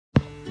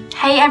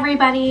Hey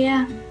everybody!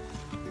 I'm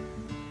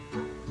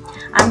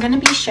going to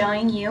be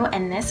showing you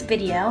in this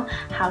video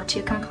how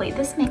to complete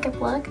this makeup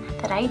look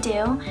that I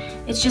do.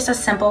 It's just a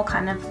simple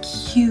kind of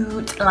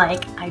cute,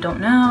 like, I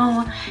don't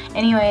know.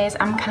 Anyways,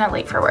 I'm kind of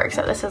late for work,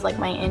 so this is like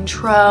my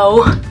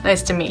intro.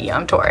 Nice to meet you,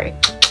 I'm Tori.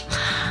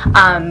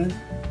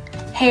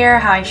 Hair,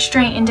 how I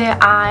straightened it,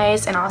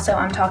 eyes, and also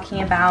I'm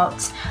talking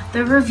about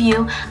the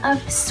review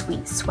of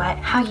Sweet Sweat,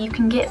 how you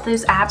can get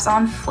those abs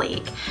on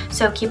fleek.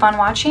 So keep on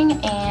watching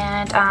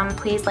and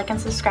please like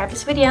and subscribe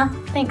this video.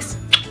 Thanks.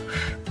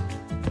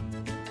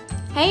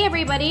 Hey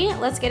everybody,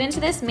 let's get into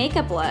this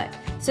makeup look.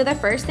 So the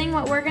first thing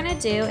what we're gonna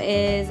do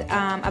is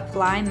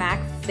apply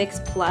MAC Fix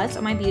Plus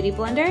on my beauty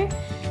blender.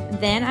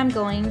 Then I'm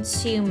going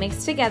to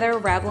mix together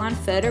Revlon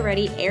Photo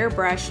Ready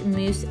Airbrush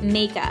Mousse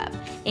Makeup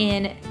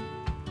in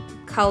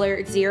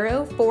color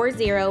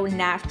 040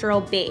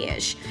 Natural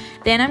Beige.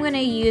 Then I'm going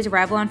to use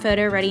Revlon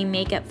Photo Ready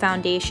Makeup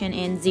Foundation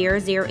in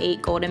 008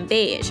 Golden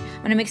Beige. I'm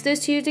going to mix those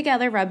two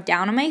together, rub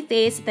down on my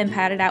face, then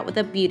pat it out with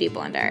a beauty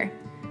blender.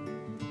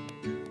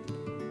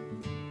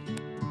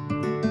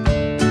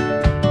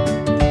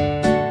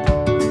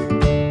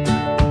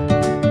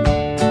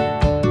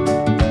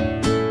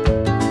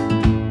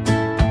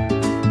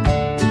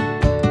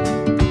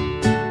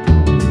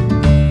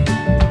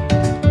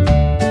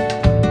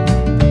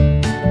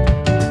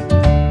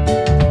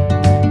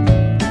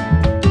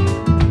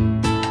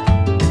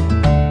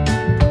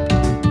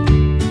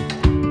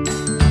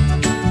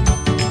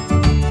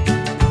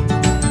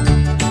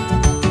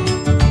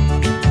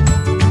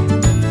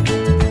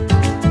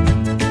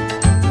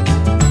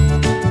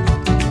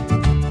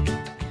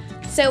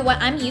 So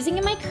what I'm using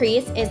in my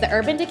crease is the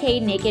Urban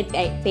Decay Naked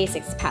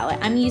Basics palette.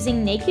 I'm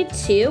using Naked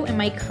 2 in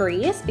my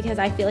crease because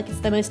I feel like it's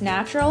the most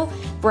natural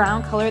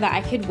brown color that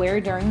I could wear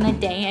during the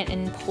day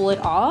and pull it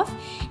off.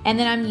 And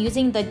then I'm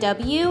using the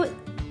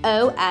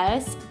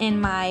WOS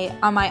on my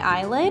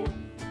eyelid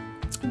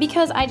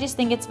because I just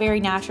think it's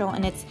very natural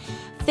and it's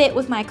fit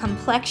with my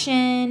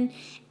complexion.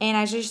 And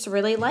I just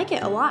really like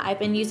it a lot. I've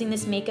been using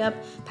this makeup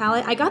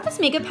palette. I got this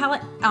makeup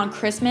palette on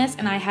Christmas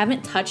and I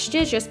haven't touched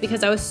it just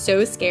because I was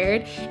so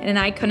scared and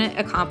I couldn't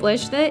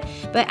accomplish it.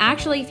 But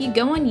actually, if you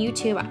go on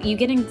YouTube, you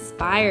get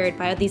inspired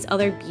by these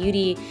other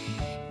beauty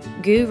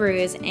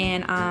gurus,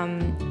 and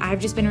I've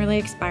just been really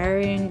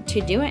inspired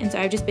to do it. And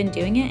so I've just been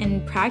doing it,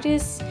 and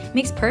practice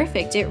makes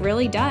perfect. It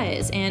really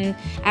does. And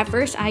at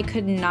first I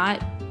could not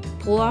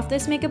pull off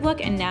this makeup look,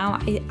 and now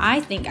I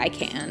think I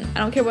can. I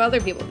don't care what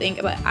other people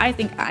think, but I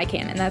think I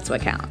can, and that's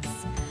what counts.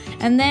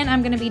 And then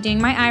I'm gonna be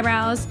doing my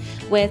eyebrows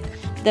with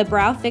the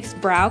Brow Fix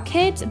Brow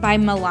Kit by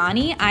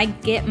Milani. I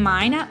get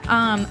mine at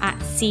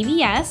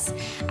CVS.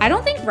 I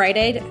don't think Rite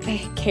Aid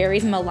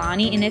carries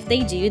Milani, and if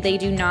they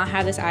do not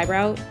have this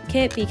eyebrow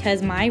kit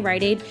because my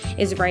Rite Aid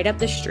is right up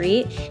the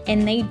street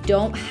and they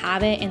don't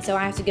have it, and so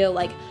I have to go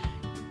like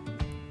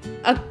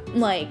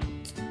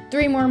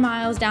 3 more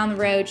miles down the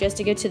road just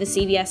to go to the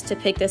CVS to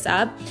pick this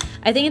up.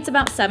 I think it's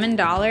about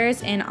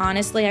 $7, and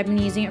honestly, I've been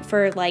using it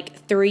for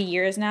like 3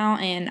 years now,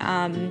 and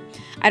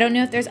I don't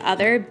know if there's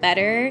other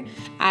better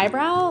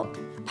eyebrow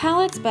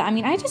palettes, but I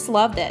mean, I just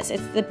love this.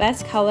 It's the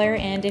best color,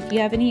 and if you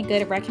have any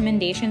good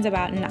recommendations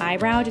about an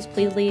eyebrow, just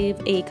please leave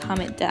a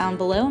comment down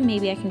below, and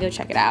maybe I can go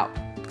check it out.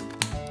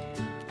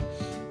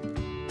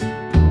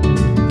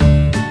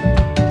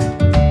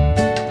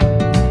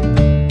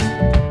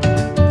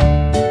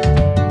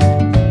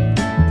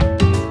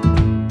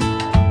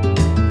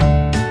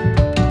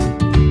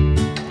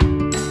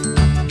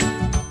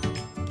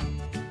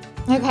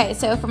 Okay,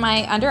 so for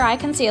my under eye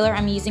concealer,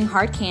 I'm using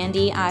Hard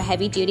Candy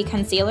Heavy Duty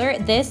Concealer.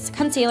 This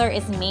concealer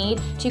is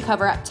made to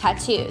cover up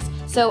tattoos.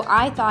 So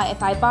I thought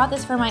if I bought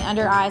this for my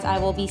under eyes, I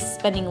will be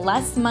spending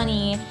less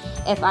money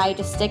if I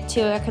just stick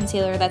to a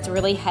concealer that's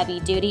really heavy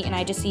duty, and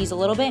I just use a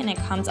little bit and it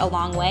comes a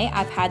long way.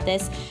 I've had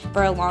this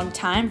for a long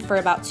time, for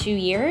about 2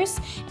 years,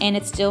 and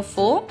it's still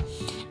full.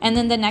 And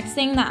then the next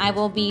thing I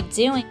will be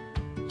doing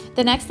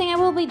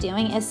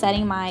is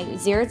setting my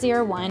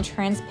 001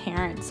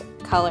 transparent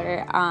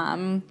color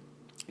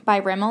by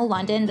Rimmel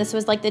London. This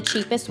was like the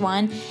cheapest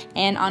one,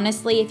 and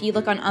honestly, if you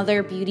look on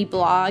other beauty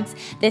blogs,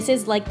 this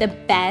is like the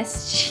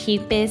best,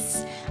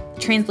 cheapest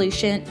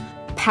translucent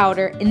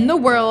powder in the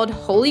world.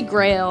 Holy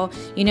grail.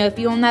 You know, if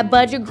you on that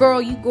budget,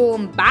 girl, you go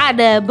and buy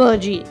that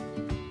budget.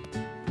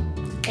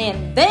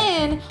 And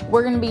then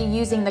we're going to be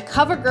using the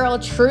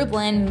CoverGirl True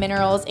Blend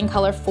Minerals in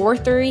color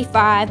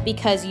 435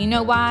 because you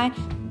know why?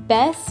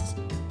 Best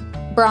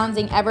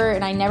bronzing ever,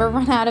 and I never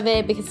run out of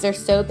it because they're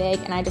so big,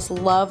 and I just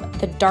love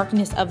the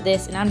darkness of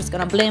this, and I'm just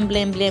gonna blend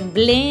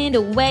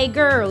away,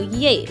 girl.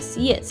 Yes,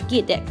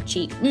 get that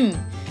cheek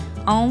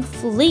on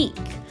fleek.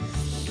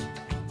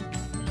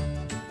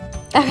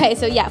 Okay,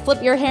 so yeah,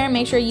 flip your hair,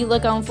 make sure you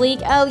look on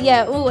fleek. Oh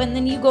yeah, ooh, and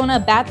then you're gonna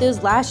bat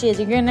those lashes.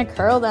 You're gonna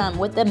curl them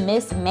with the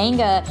Miss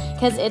Manga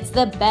because it's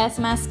the best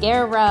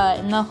mascara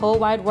in the whole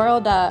wide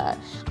world.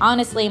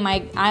 Honestly,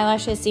 my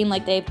eyelashes seem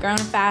like they've grown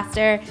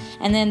faster.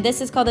 And then this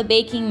is called the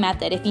baking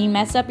method. If you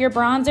mess up your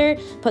bronzer,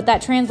 put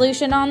that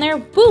translucent on there,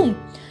 boom,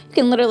 You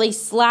can literally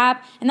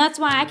slap, and that's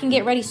why I can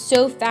get ready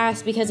so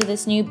fast because of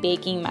this new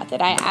baking method.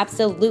 I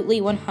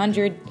absolutely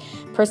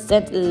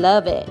 100%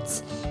 love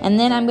it. And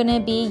then I'm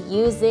gonna be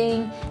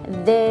using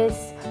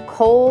this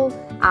kohl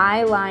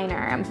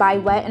eyeliner by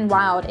Wet n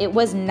Wild. It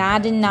was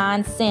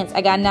 99 cents. I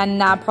got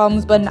 99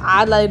 problems, but an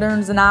eyeliner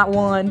is not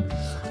one.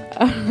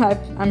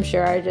 I'm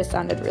sure I just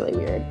sounded really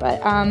weird, but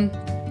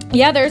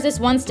yeah, there's this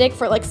one stick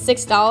for like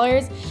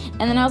 $6,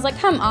 and then I was like,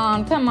 come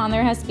on,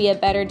 there has to be a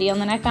better deal.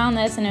 And then I found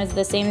this, and it was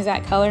the same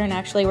exact color, and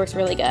actually works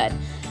really good.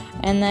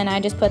 And then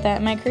I just put that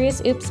in my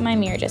crease. Oops, my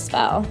mirror just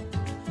fell.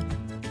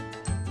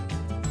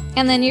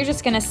 And then you're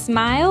just gonna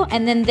smile,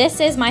 and then this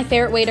is my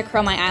favorite way to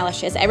curl my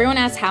eyelashes. Everyone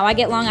asks how I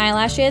get long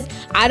eyelashes.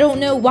 I don't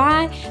know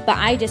why, but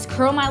I just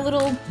curl my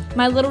little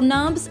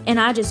nubs, and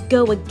I just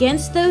go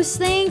against those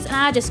things, and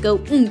I just go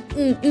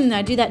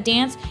I do that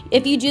dance.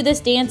 If you do this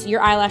dance,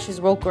 your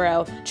eyelashes will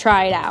grow.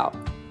 Try it out.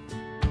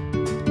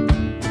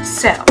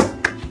 So,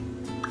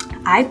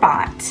 I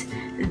bought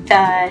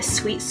the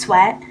Sweet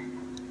Sweat.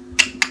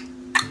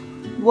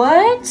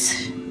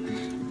 What?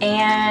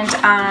 And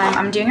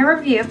I'm doing a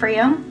review for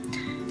you.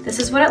 This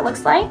is what it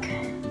looks like,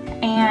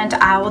 and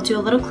I will do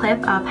a little clip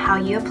of how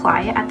you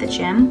apply it at the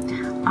gym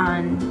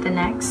on the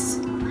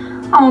next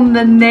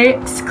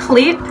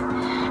clip,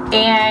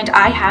 and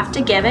I have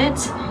to give it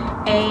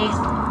A+.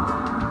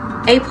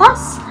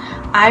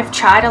 I've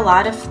tried a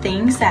lot of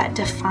things that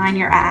define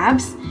your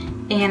abs,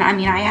 and I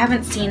mean, I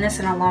haven't seen this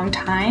in a long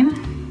time,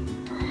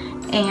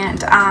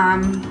 and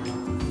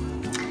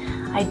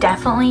I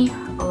definitely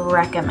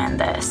recommend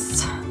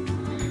this.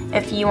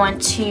 If you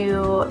want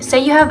to, say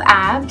you have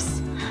abs,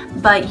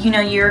 but you know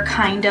you're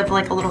kind of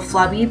like a little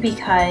flubby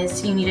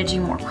because you need to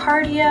do more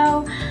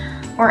cardio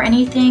or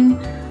anything,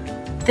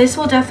 this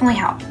will definitely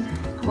help.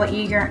 What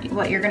you're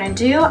gonna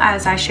do,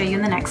 as I show you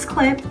in the next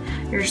clip,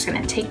 you're just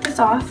gonna take this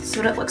off. This is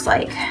what it looks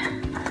like.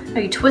 Oh,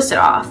 you twist it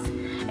off,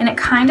 and it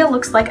kind of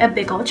looks like a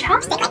big old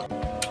chapstick.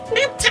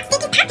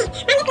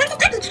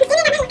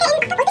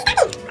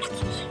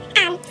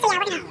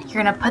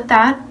 You're gonna put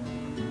that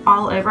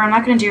all over. I'm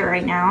not gonna do it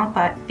right now,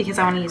 but because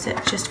I want to use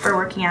it just for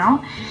working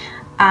out.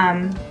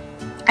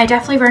 I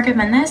definitely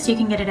recommend this. You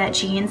can get it at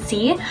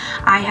GNC.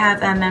 I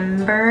have a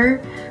member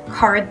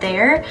card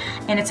there,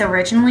 and it's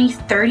originally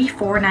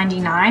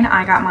 $34.99.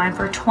 I got mine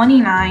for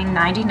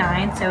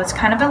 $29.99, so it's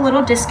kind of a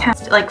little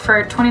discount. Like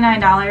for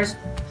 $29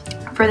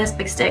 for this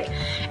big stick,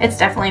 it's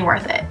definitely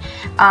worth it.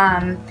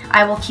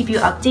 I will keep you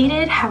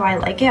updated how I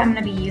like it. I'm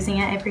going to be using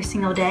it every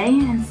single day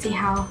and see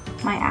how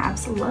my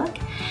abs look.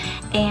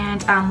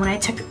 And when I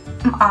took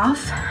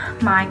off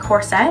my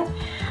corset,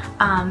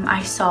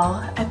 I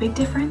saw a big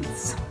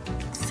difference.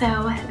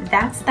 So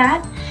that's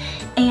that.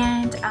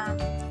 And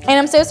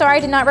I'm so sorry I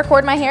did not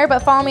record my hair, but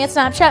follow me on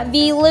Snapchat,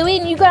 VLouie,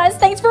 and you guys,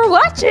 thanks for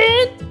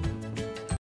watching.